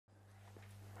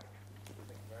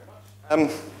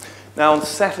Now on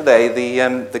Saturday,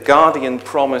 the Guardian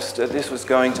promised this was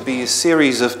going to be a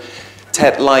series of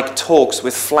TED-like talks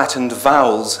with flattened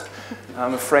vowels.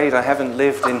 I'm afraid I haven't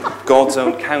lived in God's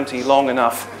own county long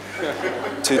enough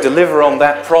to deliver on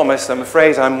that promise. I'm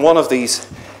afraid I'm one of these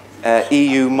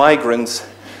EU migrants.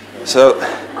 So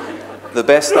the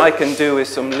best I can do is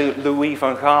some Louis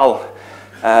van Gaal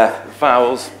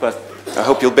vowels, but I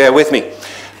hope you'll bear with me.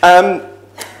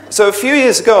 So a few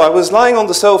years ago, I was lying on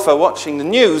the sofa watching the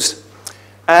news,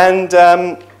 and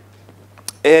a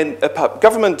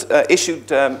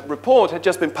government-issued report had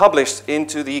just been published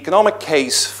into the economic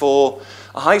case for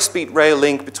a high-speed rail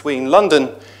link between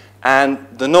London and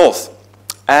the north.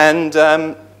 And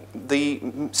the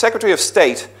Secretary of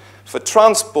State for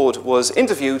Transport was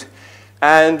interviewed,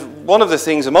 and one of the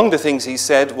things, among the things he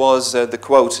said, was the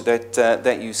quote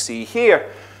that you see here.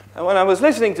 And when I was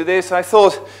listening to this, I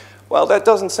thought, well, that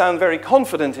doesn't sound very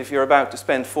confident if you're about to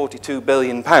spend £42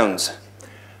 billion.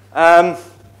 And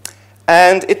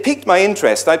it piqued my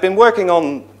interest. I've been working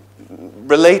on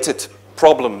related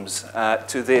problems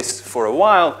to this for a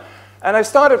while, and I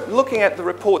started looking at the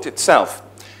report itself.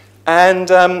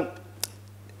 And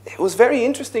it was very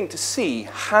interesting to see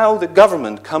how the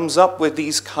government comes up with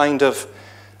these kind of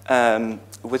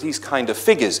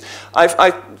figures.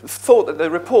 I thought that the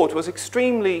report was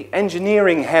extremely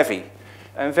engineering heavy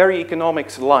and very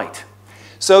economics light.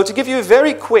 So to give you a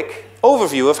very quick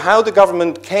overview of how the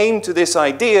government came to this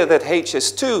idea that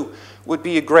HS2 would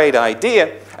be a great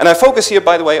idea, and I focus here,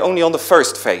 by the way, only on the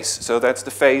first phase. So that's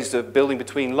the phase of building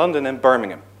between London and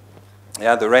Birmingham.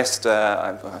 Yeah, the rest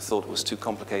I thought was too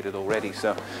complicated already,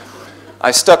 so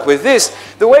I stuck with this.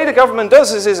 The way the government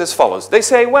does this is as follows. They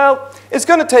say, well, it's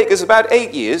going to take us about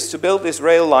 8 years to build this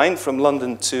rail line from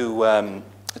London to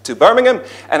Birmingham,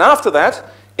 and after that,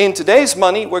 in today's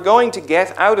money, we're going to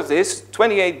get out of this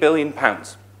 £28 billion.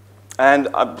 And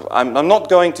I'm not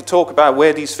going to talk about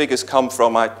where these figures come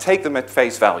from. I take them at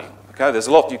face value. Okay? There's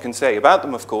a lot you can say about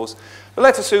them, of course, but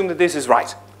let's assume that this is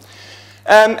right.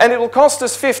 And it will cost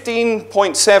us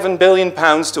 £15.7 billion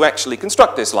to actually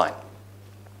construct this line.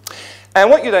 And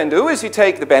what you then do is you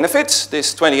take the benefits,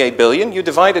 this 28 billion, you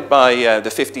divide it by the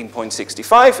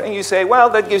 15.65, and you say, well,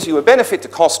 that gives you a benefit to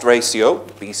cost ratio,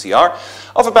 BCR,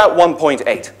 of about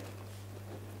 1.8.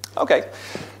 Okay.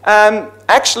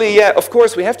 Actually, of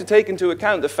course, we have to take into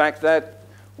account the fact that,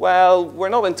 well, we're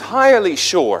not entirely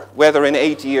sure whether in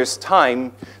 8 years'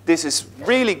 time this is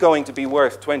really going to be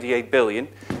worth 28 billion.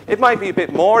 It might be a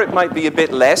bit more, it might be a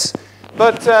bit less,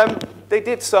 but they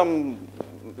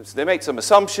made some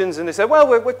assumptions, and they said, well,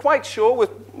 we're quite sure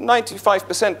with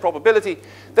 95% probability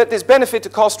that this benefit to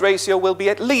cost ratio will be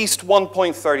at least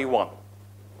 1.31.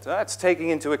 So that's taking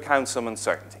into account some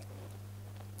uncertainty.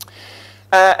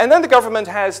 And then the government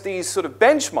has these sort of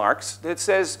benchmarks that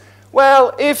says,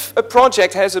 well, if a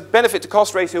project has a benefit to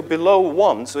cost ratio below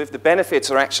 1, so if the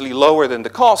benefits are actually lower than the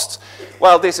costs,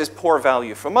 well, this is poor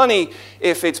value for money.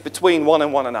 If it's between 1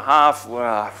 and 1.5,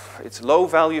 well, it's low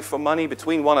value for money.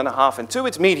 Between 1.5 and 2,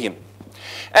 it's medium.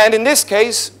 And in this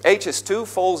case, HS2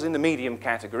 falls in the medium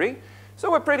category.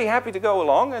 So we're pretty happy to go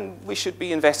along, and we should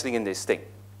be investing in this thing.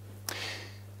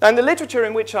 And the literature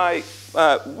in which I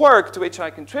work, to which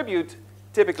I contribute,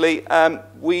 typically,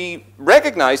 we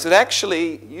recognize that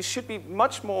actually you should be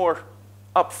much more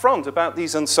upfront about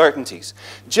these uncertainties.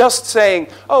 Just saying,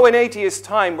 oh, in 8 years'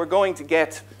 time, we're going to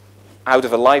get, out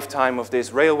of a lifetime of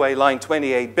this railway line,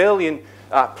 28 billion,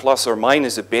 plus or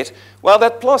minus a bit. Well,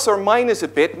 that plus or minus a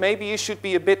bit, maybe you should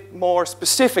be a bit more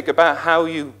specific about how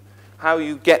you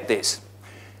get this.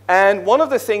 And one of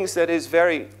the things that is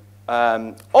very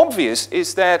obvious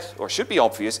is that, or should be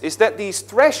obvious, is that these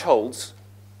thresholds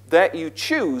that you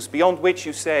choose, beyond which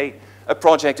you say a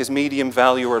project is medium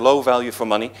value or low value for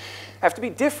money, have to be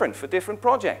different for different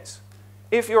projects.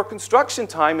 If your construction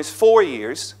time is 4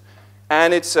 years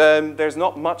and there's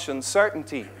not much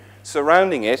uncertainty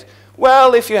surrounding it,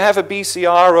 well, if you have a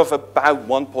BCR of about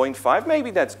 1.5,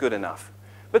 maybe that's good enough.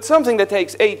 But something that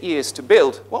takes 8 years to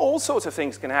build, well, all sorts of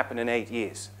things can happen in 8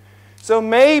 years. So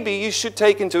maybe you should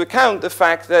take into account the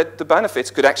fact that the benefits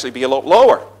could actually be a lot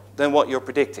lower than what you're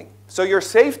predicting. So your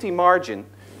safety margin,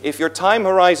 if your time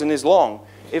horizon is long,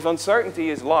 if uncertainty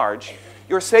is large,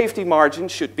 your safety margin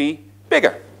should be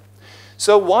bigger.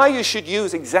 So why you should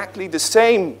use exactly the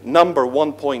same number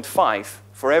 1.5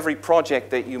 for every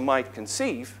project that you might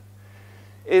conceive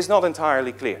is not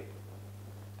entirely clear.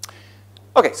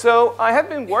 Okay, so I have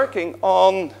been working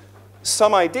on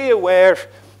some idea where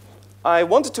I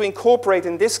wanted to incorporate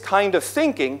in this kind of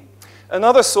thinking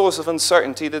another source of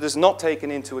uncertainty that is not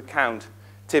taken into account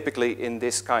typically in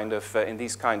these kind of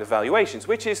valuations,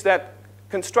 which is that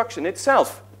construction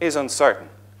itself is uncertain.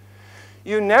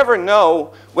 You never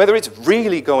know whether it's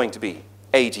really going to be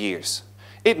 8 years.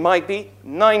 It might be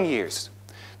 9 years.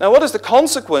 Now, what is the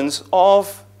consequence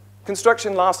of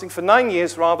construction lasting for 9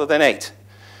 years rather than 8?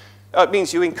 It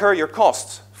means you incur your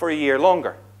costs for a year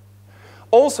longer.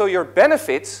 Also, your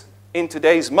benefits in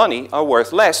today's money are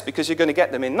worth less because you're going to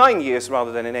get them in 9 years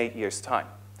rather than in 8 years' time.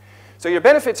 So your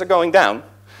benefits are going down,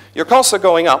 your costs are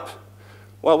going up.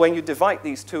 Well, when you divide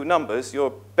these two numbers,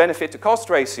 your benefit to cost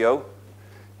ratio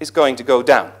is going to go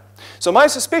down. So my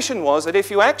suspicion was that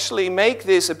if you actually make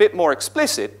this a bit more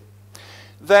explicit,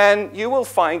 then you will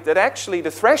find that actually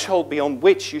the threshold beyond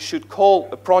which you should call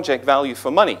a project value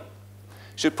for money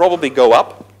should probably go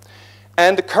up,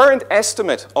 and the current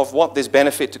estimate of what this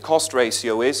benefit to cost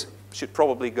ratio is should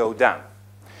probably go down.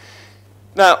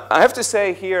 Now, I have to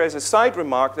say here as a side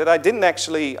remark that I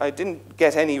didn't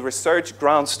get any research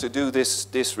grants to do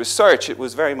this research. It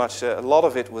was very much, a lot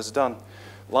of it was done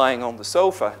lying on the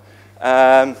sofa.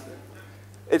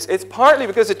 It's partly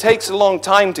because it takes a long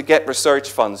time to get research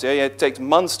funds. Yeah? It takes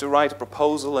months to write a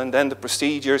proposal and then the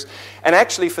procedures. And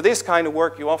actually, for this kind of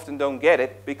work, you often don't get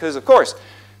it because, of course,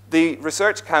 the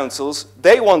research councils,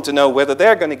 they want to know whether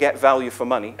they're going to get value for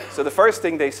money. So the first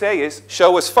thing they say is,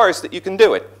 show us first that you can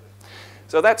do it.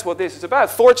 So that's what this is about.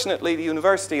 Fortunately, the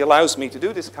university allows me to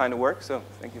do this kind of work, so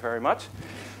thank you very much.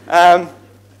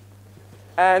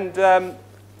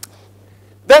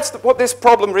 That's what this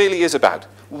problem really is about.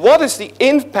 What is the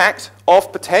impact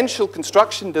of potential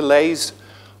construction delays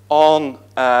on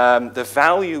the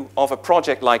value of a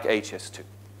project like HS2?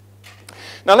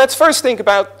 Now let's first think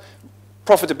about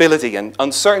profitability and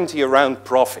uncertainty around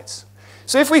profits.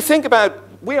 So if we think about,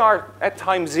 we are at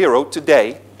time 0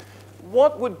 today,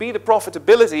 what would be the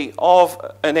profitability of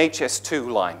an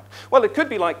HS2 line? Well, it could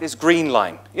be like this green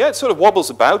line. Yeah, it sort of wobbles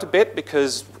about a bit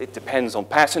because it depends on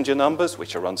passenger numbers,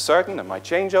 which are uncertain and might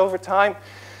change over time.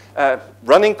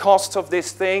 Running costs of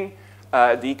this thing,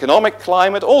 the economic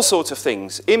climate, all sorts of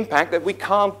things, impact that we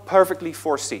can't perfectly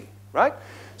foresee, right?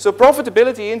 So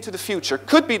profitability into the future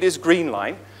could be this green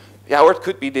line, yeah, or it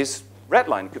could be this red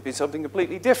line. It could be something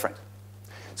completely different.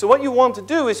 So what you want to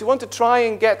do is you want to try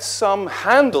and get some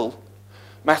handle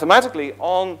mathematically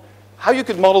on how you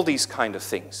could model these kind of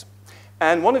things.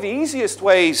 And one of the easiest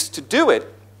ways to do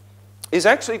it is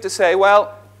actually to say,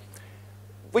 well,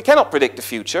 we cannot predict the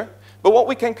future, but what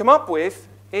we can come up with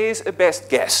is a best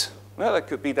guess. Well, that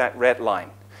could be that red line.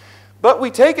 But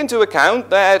we take into account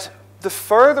that the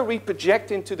further we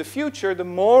project into the future, the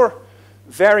more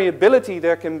variability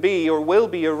there can be or will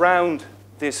be around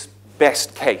this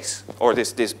best case or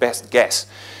this best guess.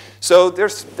 So there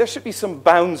should be some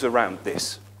bounds around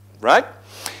this, right?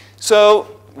 So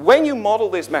when you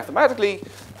model this mathematically,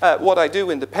 what I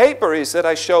do in the paper is that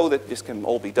I show that this can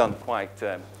all be done quite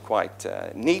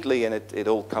neatly, and it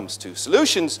all comes to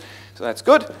solutions, so that's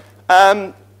good.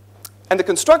 And the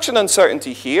construction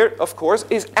uncertainty here, of course,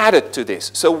 is added to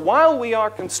this. So while we are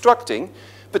constructing,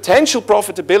 potential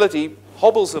profitability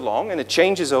hobbles along and it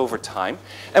changes over time.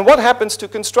 And what happens to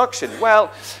construction?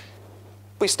 Well,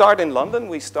 we start in London,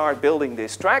 we start building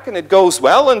this track, and it goes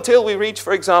well until we reach,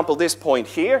 for example, this point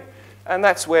here. And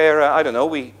that's where, I don't know,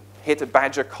 we hit a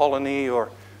badger colony or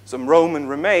some Roman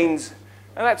remains.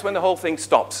 And that's when the whole thing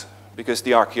stops, because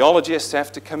the archaeologists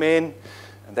have to come in,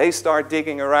 and they start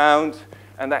digging around,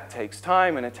 and that takes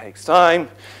time, and it takes time.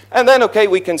 And then, okay,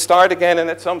 we can start again, and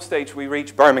at some stage we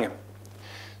reach Birmingham.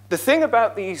 The thing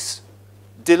about these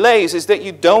delays is that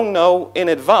you don't know in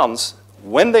advance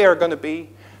when they are going to be,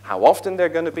 how often they're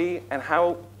going to be, and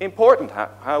how important,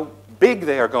 how big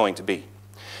they are going to be.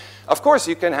 Of course,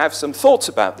 you can have some thoughts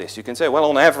about this. You can say, well,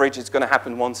 on average, it's going to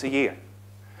happen once a year.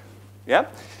 Yeah?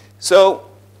 So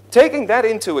taking that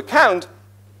into account,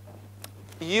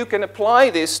 you can apply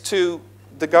this to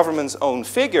the government's own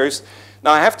figures.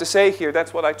 Now, I have to say here,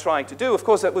 that's what I tried to do. Of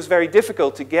course, that was very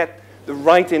difficult to get the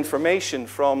right information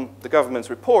from the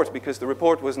government's report, because the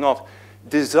report was not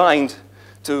designed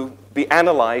to be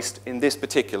analyzed in this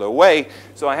particular way.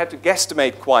 So I had to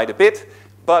guesstimate quite a bit.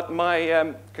 But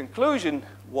my conclusion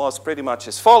was pretty much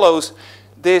as follows.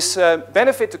 This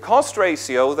benefit to cost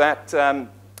ratio that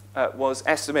was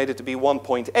estimated to be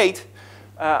 1.8,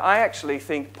 I actually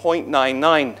think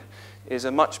 0.99 is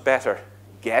a much better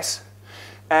guess.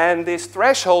 And this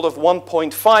threshold of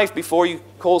 1.5 before you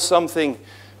call something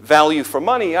value for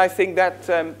money, I think that,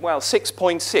 well,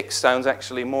 6.6 sounds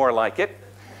actually more like it.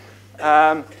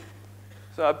 So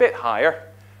a bit higher.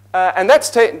 And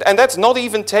that's not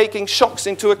even taking shocks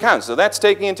into account. So that's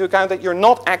taking into account that you're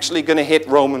not actually going to hit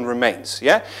Roman remains.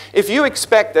 Yeah? If you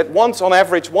expect that on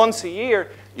average, once a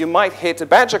year, you might hit a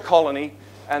badger colony,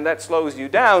 and that slows you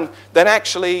down, then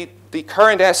actually the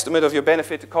current estimate of your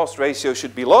benefit to cost ratio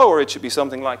should be lower. It should be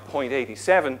something like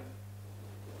 0.87.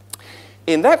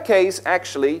 In that case,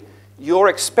 actually, your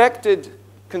expected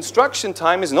construction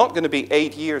time is not going to be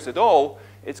 8 years at all.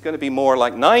 It's going to be more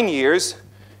like 9 years.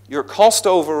 Your cost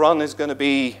overrun is going to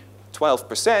be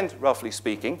 12%, roughly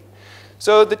speaking.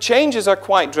 So the changes are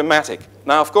quite dramatic.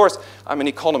 Now, of course, I'm an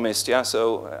economist, yeah,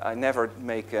 so I never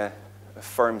make a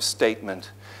firm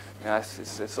statement.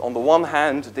 It's on the one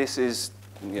hand, this is,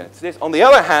 yeah, it's this. On the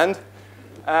other hand,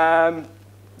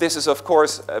 this is, of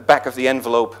course, a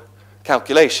back-of-the-envelope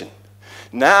calculation.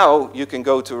 Now you can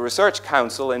go to a research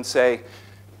council and say,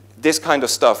 this kind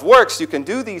of stuff works, you can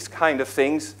do these kind of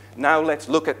things, now let's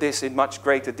look at this in much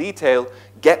greater detail,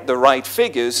 get the right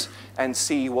figures, and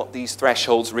see what these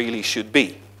thresholds really should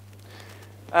be.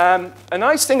 A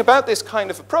nice thing about this kind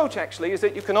of approach, actually, is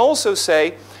that you can also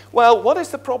say, well, what is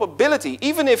the probability,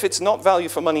 even if it's not value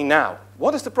for money now,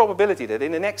 what is the probability that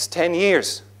in the next 10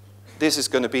 years this is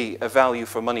going to be a value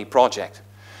for money project?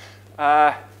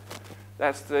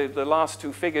 That's the last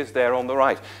two figures there on the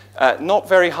right. Not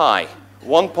very high,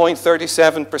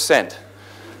 1.37%.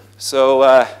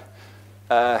 So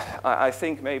I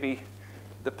think maybe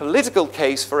the political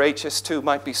case for HS2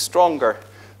 might be stronger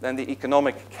than the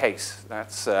economic case.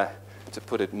 That's to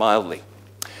put it mildly.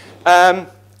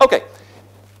 Okay.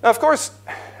 Now, of course,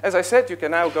 as I said, you can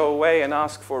now go away and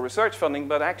ask for research funding,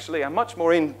 but actually I'm much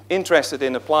more interested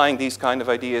in applying these kind of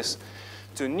ideas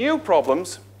to new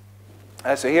problems.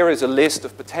 So here is a list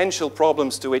of potential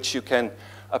problems to which you can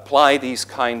apply this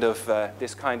kind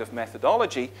of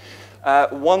methodology.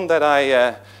 One that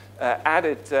I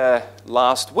added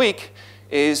last week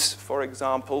is, for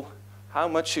example, how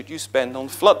much should you spend on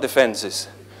flood defenses?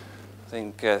 I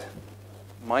think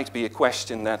might be a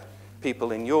question that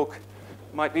people in York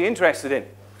might be interested in.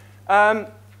 Now,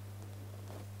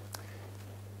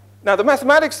 the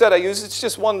mathematics that I use, it's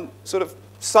just one sort of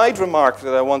side remark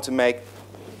that I want to make.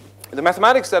 The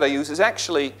mathematics that I use is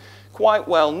actually quite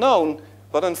well known,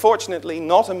 but unfortunately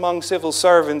not among civil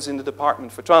servants in the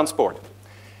Department for Transport.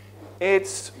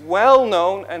 It's well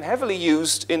known and heavily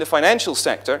used in the financial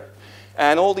sector,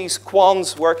 and all these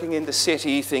quants working in the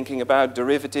city thinking about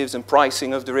derivatives and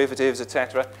pricing of derivatives,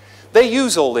 etc., they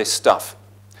use all this stuff.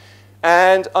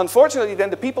 And unfortunately then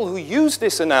the people who use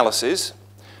this analysis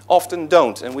often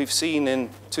don't, and we've seen in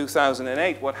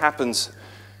 2008 what happens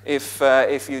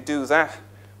if you do that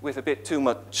with a bit too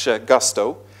much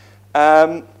gusto.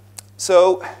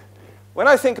 So when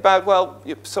I think about, well,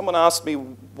 someone asked me,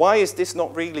 why is this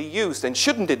not really used and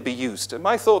shouldn't it be used? And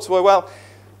my thoughts were, well,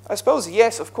 I suppose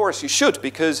yes, of course you should,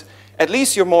 because at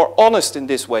least you're more honest in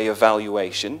this way of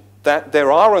valuation, that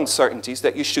there are uncertainties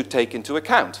that you should take into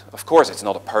account. Of course, it's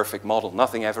not a perfect model,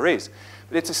 nothing ever is,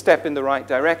 but it's a step in the right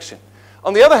direction.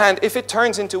 On the other hand, if it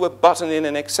turns into a button in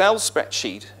an Excel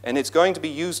spreadsheet and it's going to be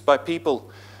used by people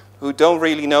who don't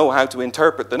really know how to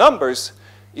interpret the numbers,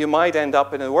 you might end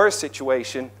up in a worse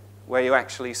situation where you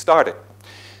actually started.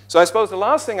 So I suppose the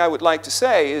last thing I would like to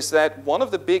say is that one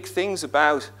of the big things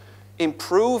about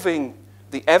improving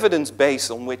the evidence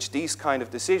base on which these kind of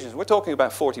decisions, we're talking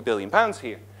about £40 billion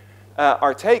here,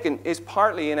 are taken is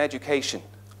partly in education.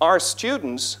 Our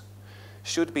students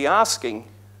should be asking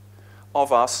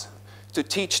of us to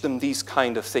teach them these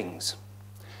kind of things.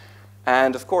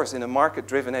 And of course, in a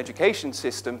market-driven education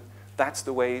system, that's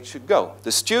the way it should go.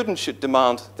 The students should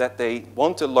demand that they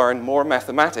want to learn more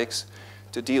mathematics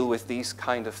to deal with these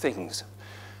kind of things.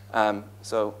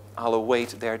 So I'll await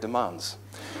their demands.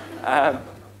 And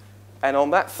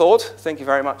on that thought, thank you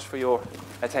very much for your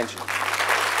attention.